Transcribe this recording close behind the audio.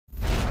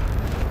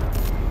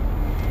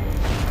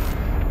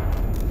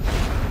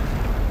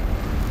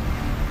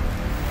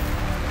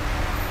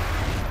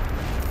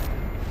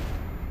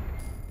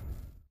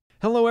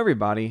Hello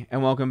everybody,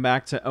 and welcome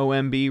back to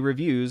OMB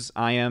Reviews.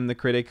 I am the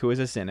critic who is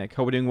a cynic.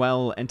 Hope you're doing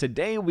well, and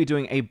today we'll be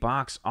doing a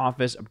box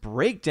office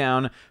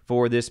breakdown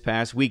for this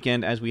past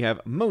weekend as we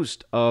have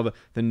most of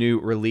the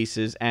new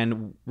releases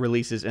and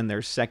releases in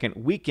their second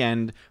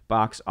weekend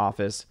box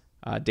office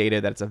data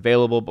that's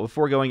available. But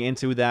before going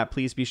into that,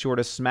 please be sure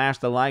to smash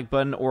the like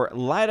button or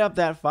light up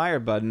that fire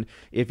button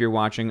if you're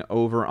watching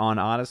over on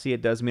Odyssey.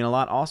 It does mean a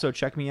lot. Also,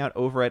 check me out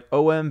over at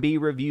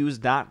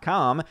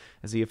ombreviews.com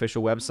as the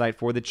official website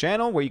for the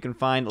channel, where you can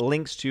find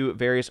links to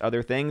various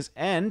other things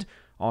and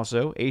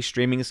also a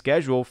streaming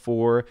schedule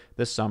for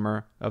the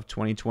summer of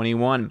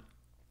 2021.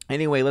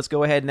 Anyway, let's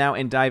go ahead now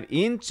and dive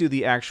into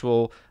the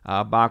actual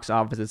box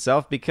office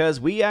itself, because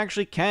we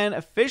actually can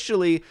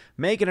officially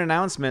make an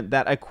announcement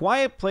that A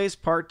Quiet Place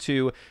Part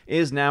 2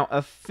 is now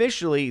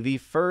officially the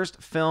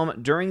first film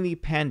during the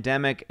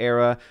pandemic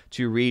era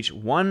to reach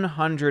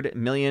 $100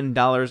 million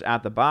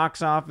at the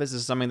box office. This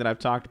is something that I've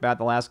talked about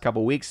the last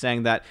couple weeks,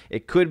 saying that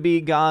it could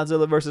be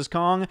Godzilla vs.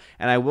 Kong,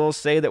 and I will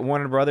say that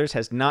Warner Brothers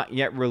has not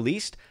yet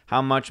released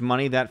how much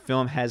money that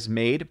film has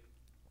made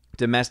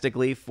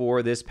domestically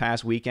for this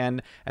past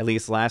weekend, at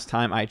least last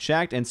time I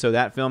checked, and so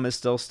that film is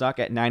still stuck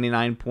at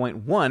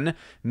 $99.1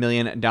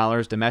 million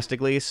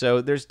domestically, so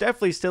there's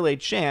definitely still a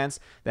chance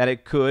that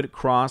it could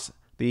cross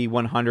the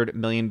 $100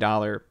 million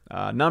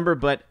number,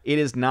 but it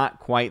is not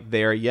quite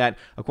there yet.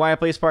 A Quiet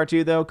Place Part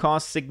 2, though,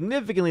 cost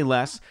significantly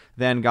less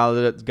than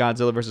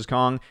Godzilla vs.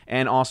 Kong,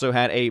 and also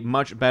had a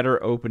much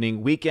better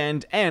opening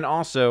weekend, and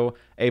also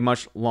a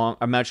much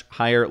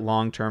higher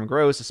long-term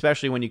gross,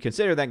 especially when you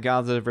consider that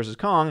Godzilla vs.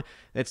 Kong,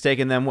 it's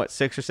taken them,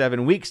 6 or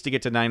 7 weeks to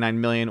get to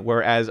 99 million,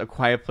 whereas A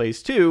Quiet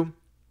Place 2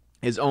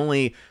 is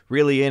only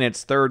really in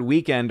its third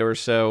weekend or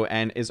so,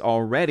 and is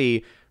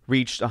already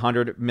reached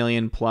 $100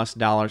 million plus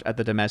at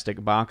the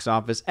domestic box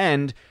office,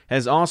 and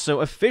has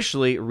also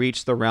officially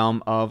reached the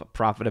realm of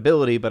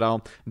profitability, but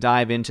I'll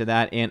dive into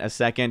that in a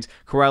second.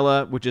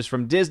 Cruella, which is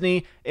from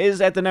Disney,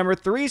 is at the number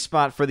 3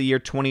 spot for the year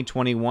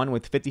 2021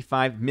 with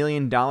 $55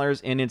 million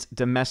in its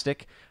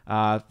domestic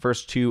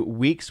first 2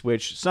 weeks,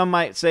 which some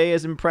might say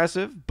is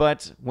impressive,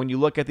 but when you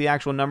look at the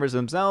actual numbers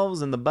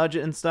themselves and the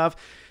budget and stuff,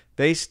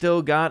 they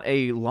still got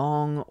a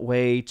long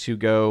way to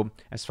go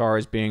as far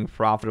as being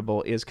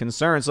profitable is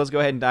concerned. So let's go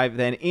ahead and dive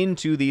then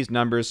into these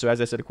numbers. So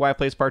as I said, A Quiet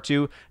Place Part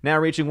 2 now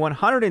reaching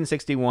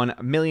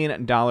 $161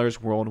 million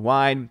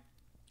worldwide,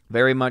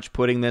 very much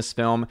putting this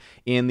film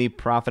in the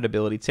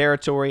profitability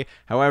territory.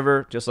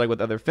 However, just like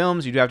with other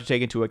films, you do have to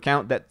take into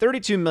account that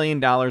 $32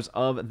 million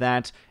of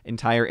that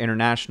entire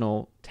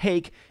international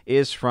take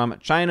is from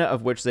China,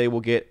 of which they will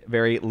get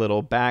very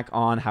little back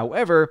on.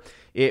 However,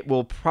 it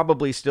will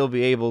probably still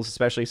be able,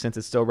 especially since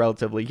it's still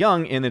relatively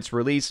young in its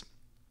release,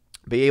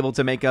 be able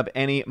to make up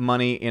any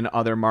money in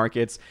other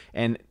markets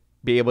and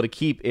be able to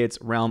keep its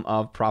realm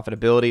of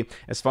profitability.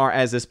 As far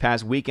as this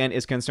past weekend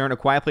is concerned, A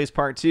Quiet Place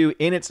Part 2,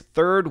 in its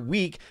third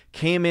week,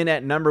 came in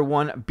at number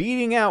 1,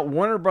 beating out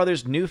Warner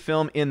Brothers' new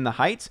film In the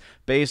Heights,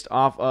 based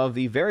off of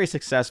the very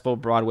successful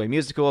Broadway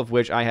musical, of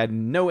which I had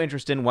no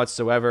interest in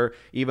whatsoever,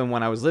 even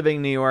when I was living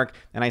in New York,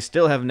 and I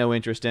still have no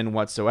interest in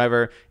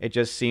whatsoever. It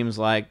just seems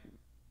like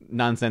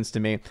nonsense to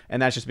me,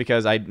 and that's just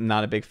because I'm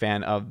not a big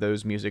fan of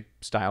those music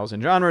styles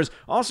and genres.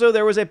 Also,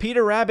 there was a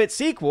Peter Rabbit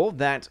sequel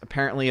that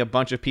apparently a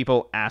bunch of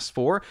people asked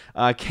for,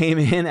 came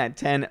in at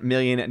 $10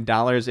 million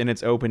in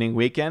its opening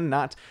weekend.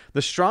 Not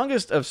the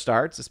strongest of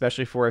starts,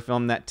 especially for a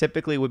film that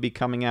typically would be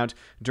coming out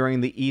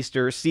during the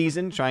Easter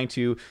season, trying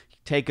to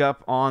take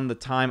up on the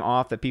time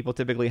off that people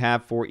typically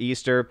have for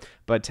Easter,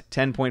 but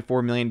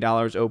 $10.4 million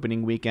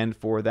opening weekend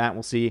for that.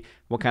 We'll see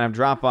what kind of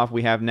drop-off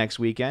we have next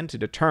weekend to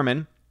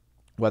determine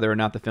whether or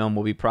not the film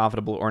will be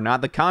profitable or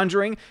not. The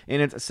Conjuring,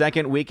 in its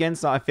second weekend,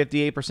 saw a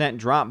 58%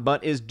 drop,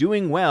 but is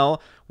doing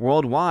well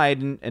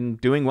worldwide and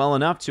doing well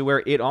enough to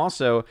where it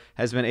also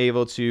has been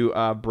able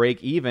to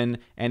break even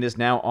and is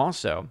now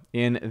also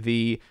in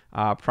the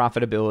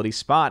profitability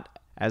spot,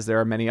 as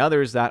there are many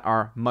others that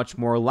are much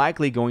more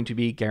likely going to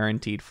be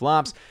guaranteed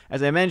flops.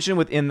 As I mentioned,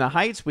 within the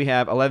Heights, we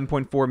have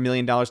 $11.4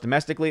 million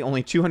domestically,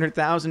 only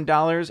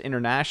 $200,000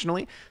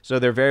 internationally, so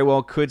there very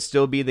well could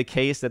still be the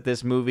case that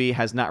this movie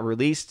has not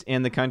released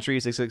in the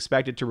countries it's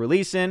expected to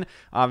release in.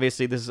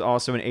 Obviously, this is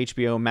also an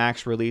HBO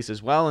Max release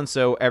as well, and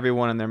so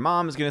everyone and their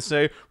mom is going to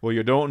say, well,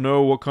 you don't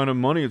know what kind of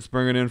money it's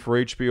bringing in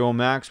for HBO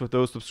Max with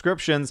those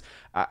subscriptions.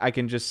 I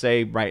can just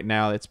say right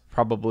now it's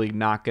probably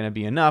not going to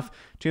be enough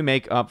to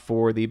make up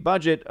for the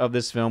budget of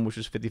this film, which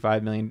was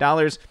 $55 million,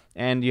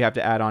 and you have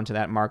to add on to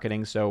that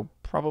marketing, so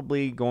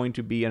probably going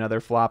to be another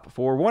flop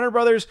for Warner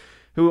Brothers,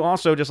 who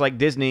also, just like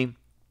Disney,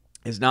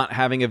 is not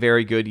having a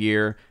very good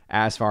year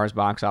as far as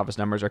box office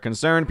numbers are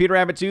concerned. Peter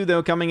Rabbit 2,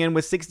 though, coming in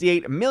with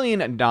 $68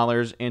 million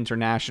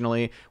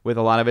internationally, with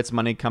a lot of its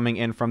money coming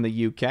in from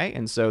the UK.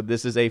 And so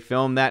this is a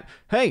film that,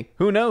 hey,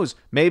 who knows?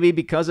 Maybe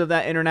because of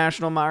that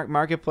international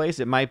marketplace,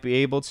 it might be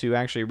able to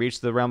actually reach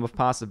the realm of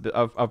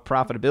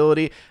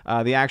profitability.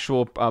 The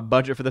actual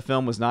budget for the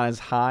film was not as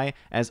high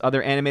as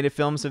other animated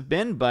films have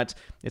been, but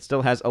it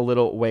still has a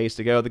little ways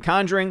to go. The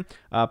Conjuring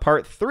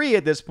Part 3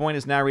 at this point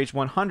has now reached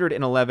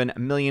 $111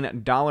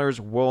 million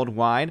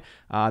worldwide.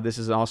 This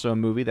is also a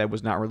movie that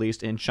was not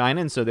released in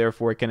China, and so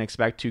therefore it can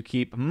expect to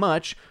keep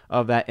much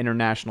of that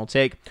international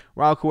take.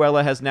 While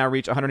Cruella has now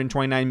reached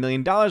 $129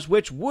 million,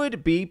 which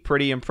would be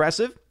pretty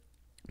impressive.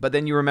 But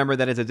then you remember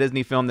that it's a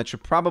Disney film that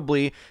should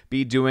probably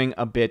be doing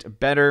a bit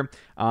better.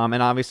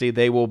 And obviously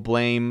they will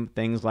blame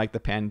things like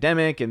the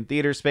pandemic and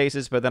theater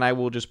spaces, but then I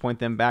will just point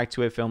them back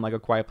to a film like A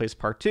Quiet Place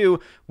Part 2,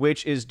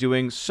 which is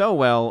doing so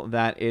well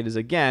that it is,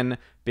 again,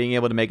 being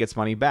able to make its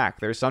money back.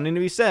 There's something to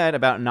be said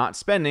about not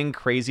spending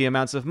crazy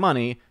amounts of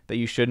money that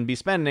you shouldn't be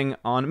spending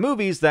on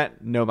movies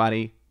that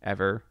nobody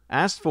ever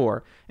asked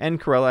for. And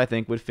Cruella, I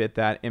think, would fit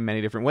that in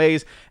many different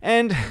ways.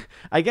 And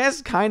I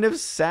guess kind of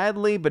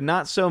sadly, but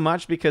not so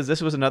much, because this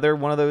was another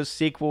one of those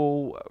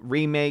sequel,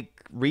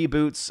 remake,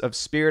 reboots of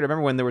Spirit. I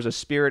remember when there was a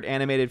Spirit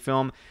animated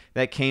film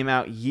that came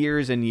out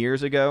years and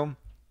years ago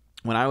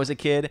when I was a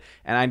kid,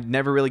 and I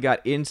never really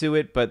got into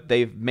it, but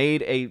they've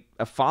made a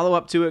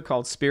follow-up to it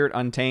called Spirit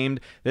Untamed.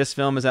 This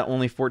film is at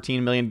only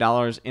 $14 million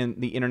in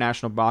the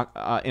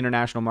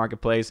international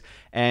marketplace,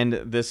 and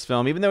this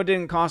film, even though it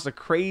didn't cost a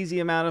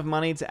crazy amount of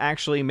money to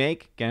actually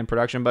make, again,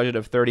 production budget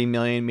of $30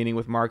 million, meaning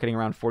with marketing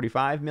around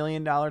 $45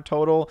 million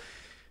total,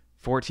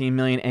 $14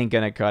 million ain't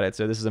gonna cut it.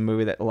 So this is a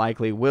movie that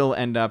likely will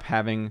end up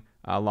having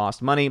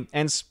lost money.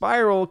 And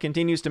Spiral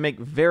continues to make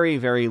very,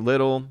 very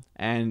little,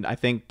 and I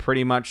think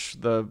pretty much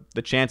the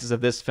chances of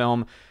this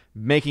film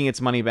making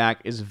its money back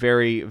is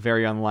very,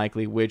 very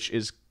unlikely, which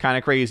is kind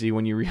of crazy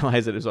when you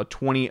realize it is a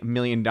 $20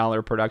 million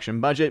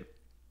production budget.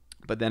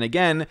 But then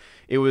again,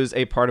 it was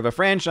a part of a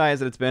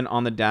franchise that it's been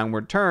on the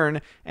downward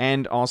turn,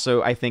 and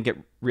also I think it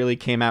really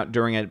came out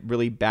during a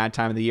really bad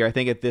time of the year. I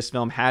think if this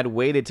film had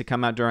waited to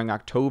come out during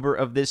October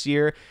of this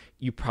year,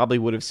 you probably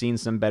would have seen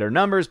some better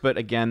numbers, but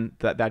again,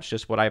 that's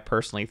just what I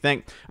personally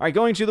think. All right,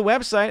 going to the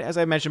website, as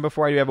I mentioned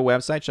before, I do have a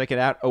website. Check it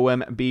out,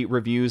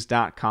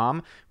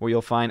 ombreviews.com, where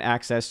you'll find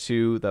access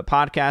to the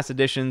podcast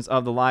editions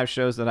of the live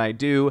shows that I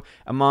do,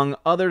 among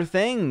other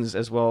things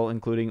as well,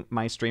 including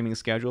my streaming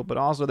schedule, but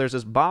also there's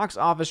this box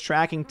office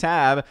tracking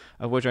tab,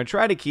 of which I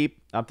try to keep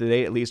up to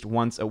date at least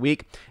once a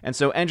week. And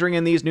so entering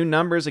in these new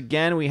numbers,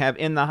 again, we have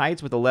In the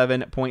Heights with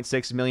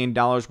 $11.6 million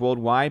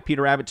worldwide.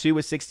 Peter Rabbit 2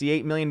 with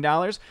 $68 million.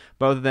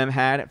 Both of them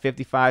had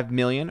 $55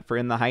 million for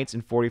In the Heights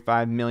and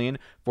 $45 million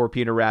for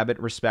Peter Rabbit,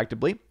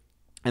 respectively.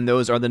 And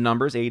those are the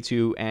numbers,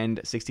 $82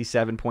 and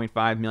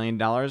 $67.5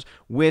 million,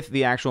 with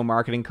the actual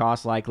marketing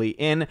costs likely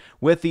in.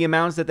 With the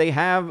amounts that they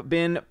have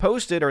been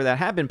posted, or that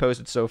have been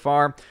posted so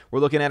far, we're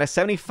looking at a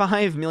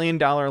 $75 million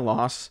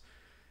loss.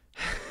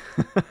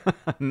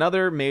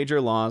 Another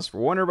major loss for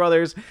Warner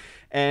Brothers,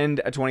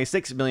 and a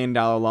 $26 million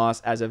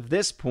loss as of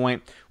this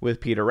point with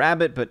Peter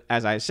Rabbit. But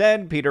as I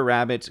said, Peter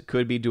Rabbit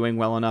could be doing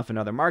well enough in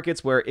other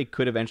markets where it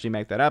could eventually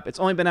make that up. It's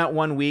only been out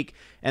 1 week,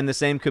 and the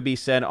same could be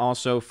said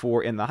also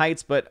for In the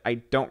Heights, but I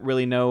don't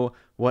really know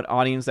what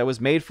audience that was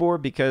made for,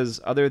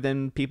 because other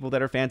than people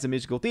that are fans of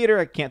musical theater,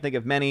 I can't think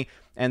of many,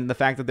 and the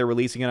fact that they're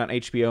releasing it on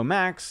HBO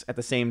Max at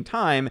the same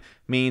time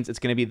means it's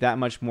going to be that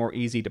much more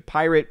easy to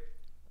pirate,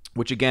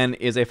 which again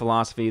is a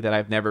philosophy that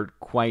I've never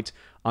quite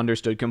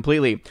understood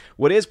completely.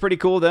 What is pretty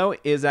cool, though,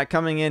 is that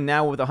coming in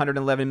now with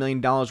 $111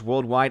 million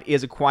worldwide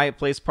is A Quiet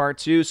Place Part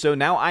 2. So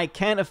now I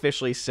can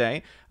officially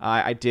say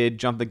I did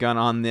jump the gun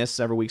on this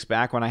several weeks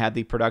back when I had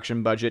the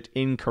production budget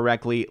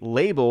incorrectly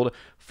labeled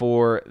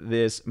for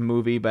this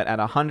movie, but at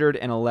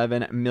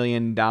 $111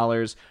 million.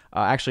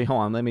 Actually,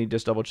 hold on, let me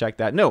just double check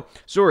that. No,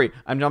 sorry,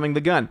 I'm jumping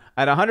the gun.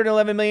 At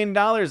 $111 million,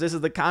 this is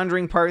The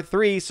Conjuring Part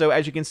 3. So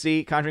as you can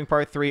see, Conjuring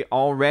Part 3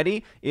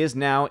 already is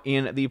now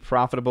in the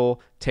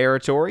profitable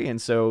territory,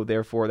 and so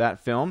therefore that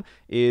film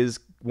is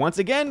once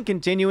again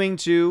continuing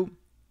to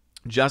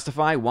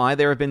justify why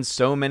there have been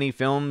so many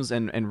films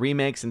and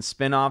remakes and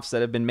spin-offs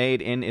that have been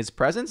made in its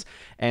presence,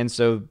 and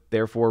so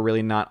therefore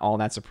really not all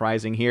that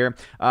surprising here.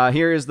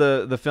 Here is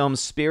the film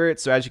Spirit.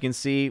 So as you can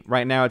see,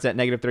 right now it's at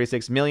negative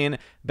 $36 million.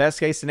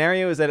 Best case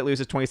scenario is that it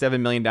loses $27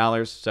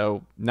 million,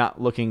 so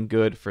not looking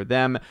good for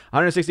them.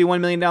 $161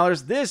 million.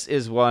 This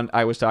is one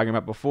I was talking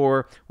about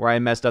before, where I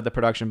messed up the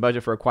production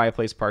budget for A Quiet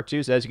Place Part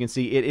 2. So as you can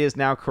see, it is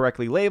now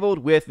correctly labeled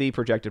with the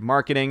projected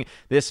marketing.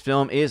 This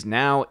film is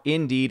now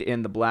indeed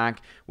in the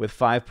black with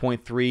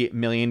 $5.3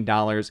 million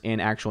in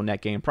actual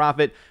net gain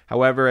profit.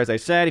 However, as I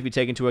said, if you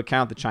take into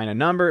account the China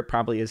number, it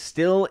probably is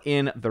still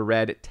in the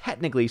red,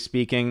 technically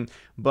speaking,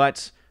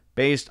 but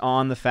based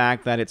on the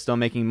fact that it's still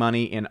making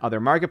money in other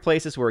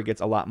marketplaces where it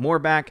gets a lot more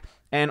back,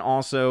 and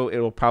also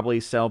it'll probably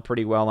sell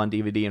pretty well on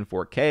DVD and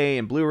 4K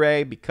and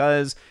Blu-ray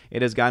because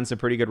it has gotten some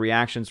pretty good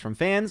reactions from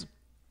fans.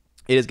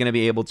 it is going to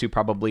be able to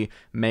probably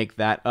make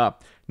that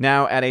up.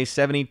 Now, at a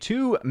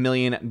 $72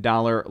 million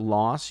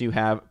loss, you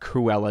have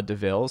Cruella de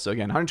Vil. So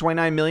again,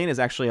 $129 million is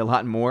actually a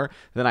lot more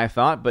than I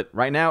thought, but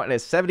right now at a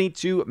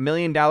 $72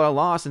 million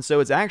loss, and so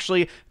it's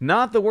actually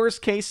not the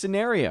worst case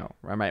scenario.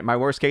 My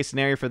worst case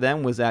scenario for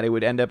them was that it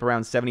would end up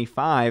around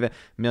 $75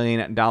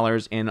 million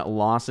in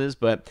losses,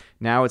 but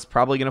now it's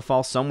probably going to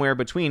fall somewhere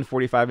between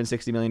 $45 and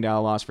 $60 million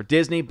loss for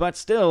Disney, but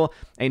still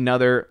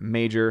another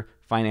major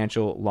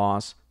financial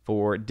loss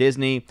for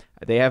Disney.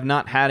 They have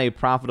not had a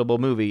profitable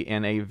movie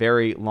in a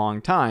very long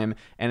time,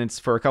 and it's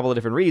for a couple of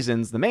different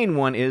reasons. The main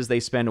one is they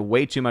spend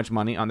way too much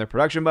money on their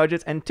production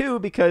budgets, and two,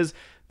 because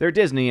they're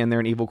Disney and they're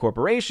an evil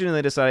corporation, and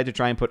they decided to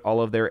try and put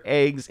all of their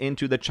eggs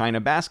into the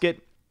China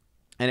basket,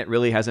 and it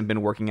really hasn't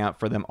been working out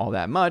for them all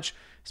that much,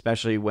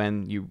 especially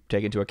when you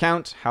take into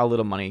account how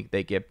little money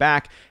they get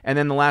back. And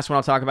then the last one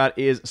I'll talk about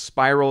is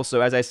Spiral.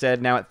 So as I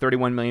said, now at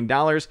 $31 million,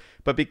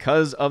 but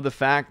because of the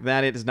fact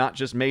that it has not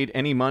just made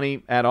any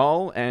money at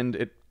all, and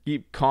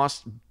it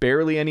costs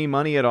barely any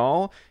money at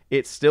all,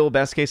 it's still,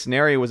 best case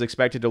scenario, was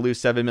expected to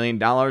lose $7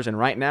 million, and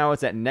right now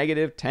it's at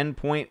negative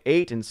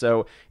 10.8, and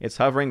so it's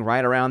hovering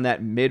right around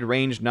that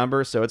mid-range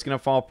number, so it's going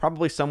to fall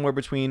probably somewhere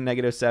between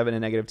negative $7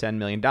 and negative $10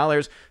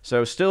 million,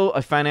 so still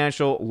a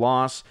financial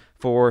loss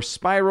for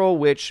Spiral,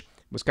 which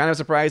was kind of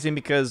surprising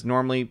because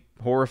normally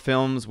horror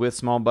films with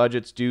small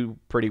budgets do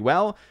pretty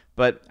well,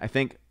 but I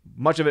think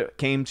much of it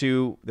came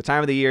to the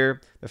time of the year,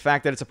 the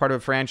fact that it's a part of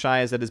a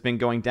franchise that has been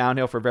going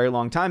downhill for a very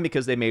long time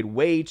because they made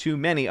way too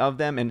many of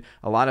them, and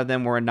a lot of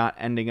them were not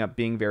ending up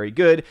being very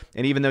good.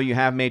 And even though you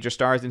have major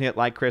stars in it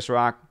like Chris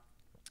Rock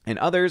and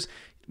others,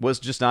 was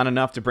just not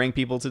enough to bring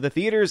people to the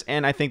theaters.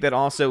 And I think that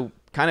also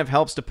kind of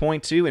helps to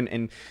point to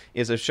and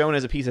is shown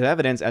as a piece of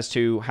evidence as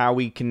to how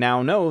we can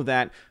now know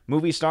that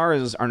movie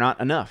stars are not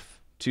enough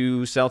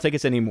to sell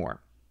tickets anymore.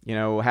 You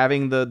know,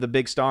 having the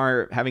big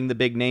star, having the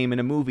big name in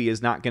a movie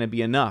is not going to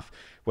be enough.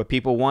 What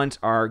people want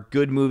are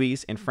good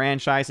movies and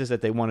franchises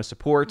that they want to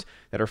support,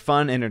 that are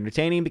fun and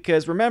entertaining,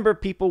 because remember,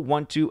 people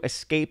want to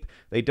escape.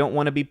 They don't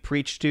want to be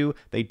preached to.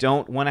 They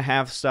don't want to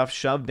have stuff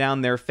shoved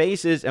down their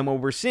faces. And what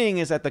we're seeing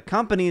is that the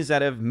companies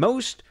that have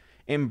most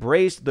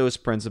embraced those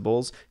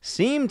principles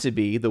seem to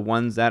be the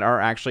ones that are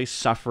actually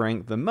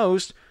suffering the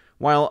most,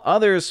 while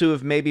others who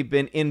have maybe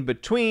been in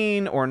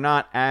between or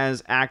not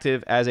as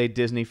active as a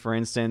Disney, for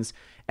instance,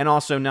 and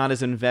also not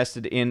as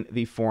invested in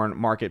the foreign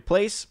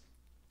marketplace,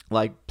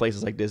 like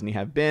places like Disney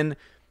have been,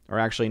 are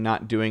actually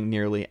not doing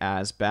nearly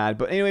as bad.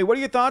 But anyway, what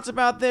are your thoughts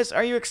about this?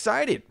 Are you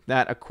excited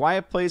that A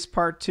Quiet Place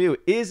Part 2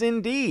 is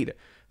indeed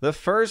the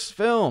first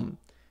film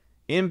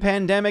in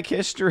pandemic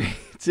history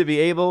to be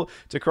able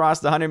to cross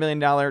the $100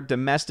 million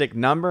domestic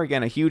number?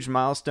 Again, a huge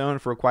milestone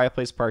for A Quiet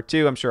Place Part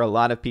 2. I'm sure a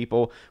lot of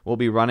people will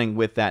be running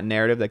with that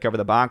narrative that cover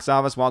the box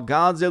office, while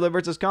Godzilla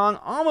vs. Kong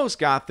almost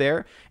got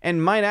there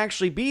and might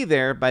actually be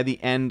there by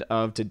the end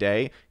of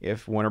today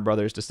if Warner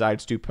Brothers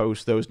decides to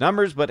post those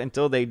numbers. But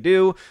until they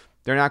do,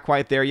 they're not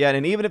quite there yet.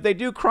 And even if they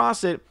do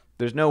cross it,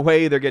 there's no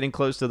way they're getting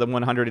close to the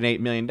 $108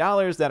 million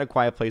that A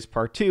Quiet Place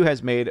Part 2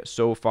 has made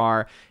so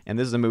far. And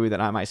this is a movie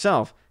that I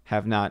myself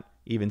have not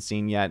even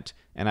seen yet,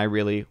 and I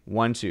really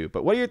want to.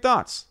 But what are your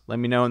thoughts? Let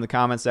me know in the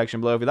comment section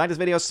below. If you like this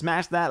video,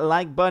 smash that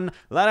like button,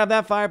 light up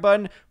that fire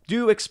button.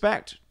 Do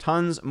expect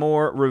tons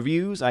more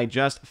reviews. I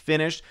just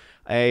finished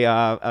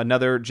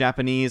another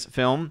Japanese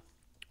film,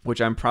 which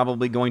I'm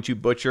probably going to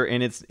butcher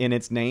in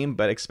its name,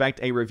 but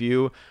expect a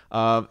review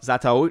of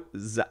Zataochi.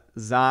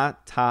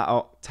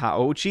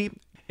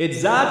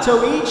 It's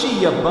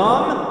Zatoichi, you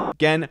bum!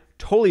 Again,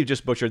 totally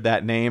just butchered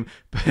that name,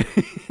 but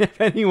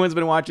if anyone's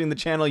been watching the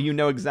channel, you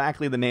know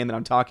exactly the name that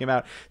I'm talking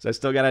about, so I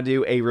still gotta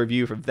do a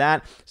review for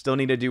that. Still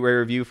need to do a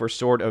review for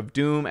Sword of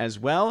Doom as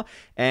well,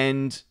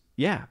 and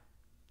yeah,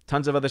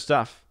 tons of other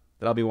stuff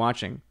that I'll be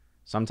watching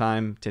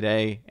sometime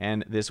today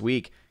and this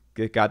week.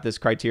 Got this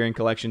Criterion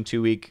Collection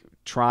 2-week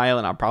trial,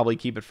 and I'll probably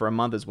keep it for a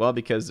month as well,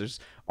 because there's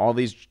all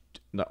these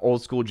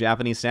old school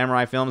Japanese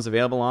samurai films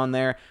available on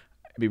there.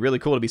 It'd be really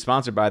cool to be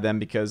sponsored by them,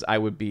 because I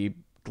would be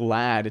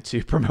glad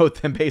to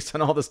promote them based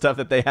on all the stuff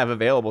that they have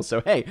available. So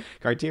hey,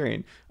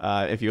 Criterion,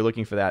 if you're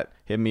looking for that,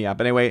 hit me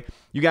up. Anyway,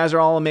 you guys are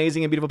all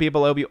amazing and beautiful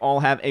people. I hope you all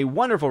have a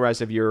wonderful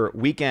rest of your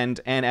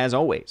weekend, and as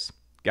always,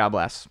 God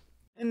bless.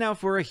 And now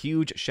for a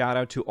huge shout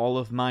out to all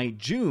of my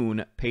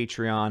June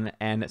Patreon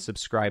and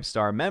Subscribe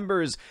Star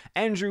members: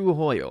 Andrew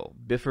Hoyle,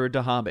 Bifford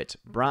the Hobbit,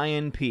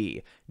 Brian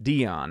P.,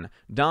 Dion,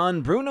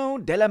 Don Bruno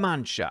de la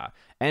Mancha,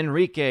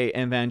 Enrique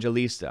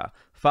Evangelista,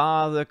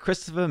 Father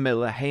Christopher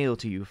Miller, hail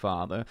to you,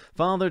 Father,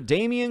 Father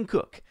Damian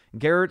Cook,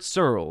 Garrett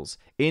Searles,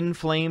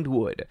 Inflamed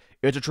Wood,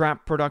 It's a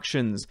Trap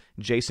Productions,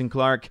 Jason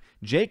Clark,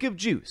 Jacob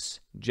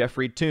Juice,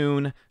 Jeffrey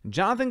Toon,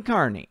 Jonathan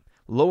Carney,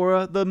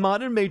 Laura the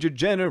Modern Major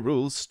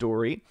General's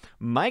Story,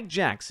 Mike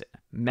Jackson,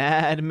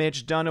 Mad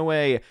Mitch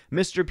Dunaway,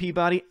 Mr.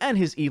 Peabody and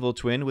his evil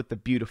twin with the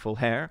beautiful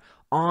hair,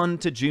 On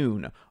to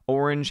June,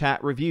 Orange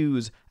Hat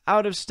Reviews,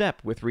 Out of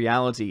Step with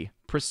Reality,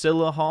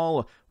 Priscilla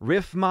Hall,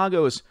 Riff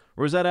Magos,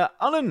 Rosetta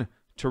Allen,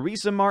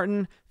 Teresa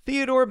Martin,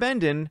 Theodore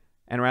Bendon,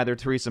 and rather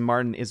Teresa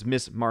Martin is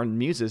Miss Martin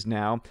Muses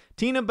now,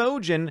 Tina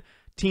Bojan,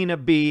 Tina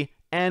B,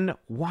 and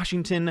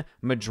Washington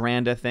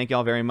Madranda. Thank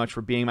y'all very much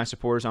for being my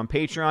supporters on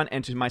Patreon.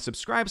 And to my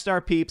Subscribe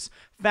Star peeps,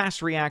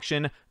 Fast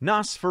Reaction,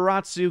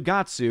 Nosferatu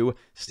Gatsu,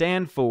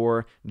 Stand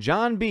For,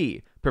 John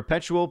B,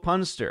 Perpetual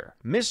Punster,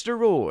 Mr.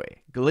 Roy,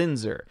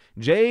 Glinzer,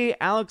 J.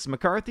 Alex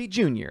McCarthy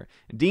Jr.,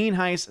 Dean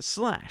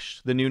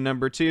Heiss / The New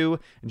Number 2,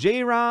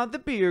 J-Rod the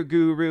Beer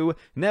Guru,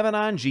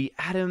 Nevanon G.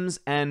 Adams,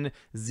 and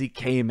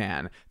ZK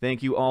Man.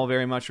 Thank you all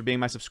very much for being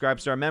my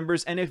Subscribe Star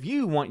members, and if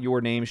you want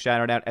your name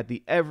shouted out at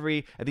the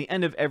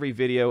end of every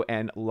video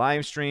and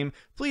live stream,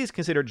 please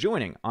consider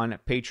joining on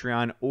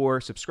Patreon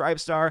or Subscribe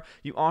Star.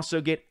 You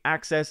also get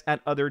access at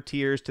other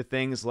tiers to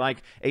things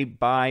like a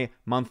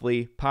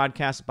bi-monthly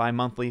podcast,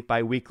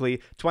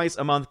 bi-weekly, twice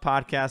a month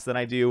podcast that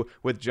I do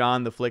with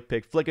John the Flick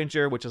Pick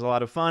Flickinger, which is a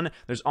lot of fun.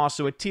 There's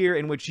also a tier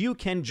in which you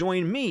can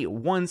join me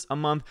once a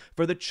month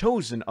for the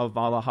Chosen of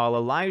Valhalla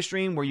live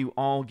stream, where you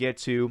all get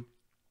to,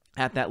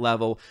 at that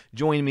level,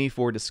 join me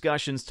for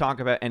discussions, talk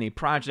about any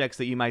projects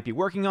that you might be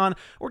working on,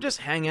 or just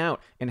hang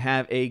out and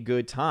have a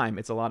good time.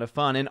 It's a lot of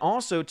fun. And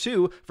also,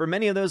 too, for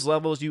many of those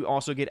levels, you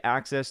also get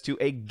access to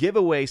a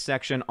giveaway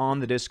section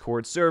on the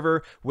Discord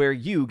server, where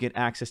you get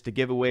access to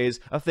giveaways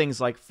of things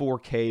like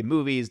 4K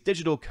movies,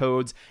 digital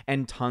codes,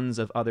 and tons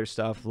of other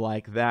stuff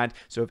like that.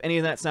 So if any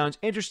of that sounds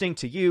interesting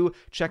to you,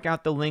 check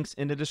out the links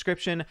in the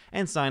description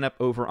and sign up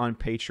over on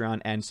Patreon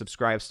and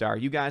Subscribe Star.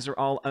 You guys are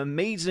all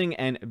amazing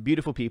and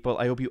beautiful people.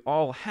 I hope you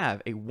all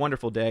have a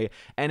wonderful day,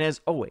 and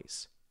as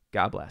always,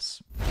 God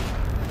bless.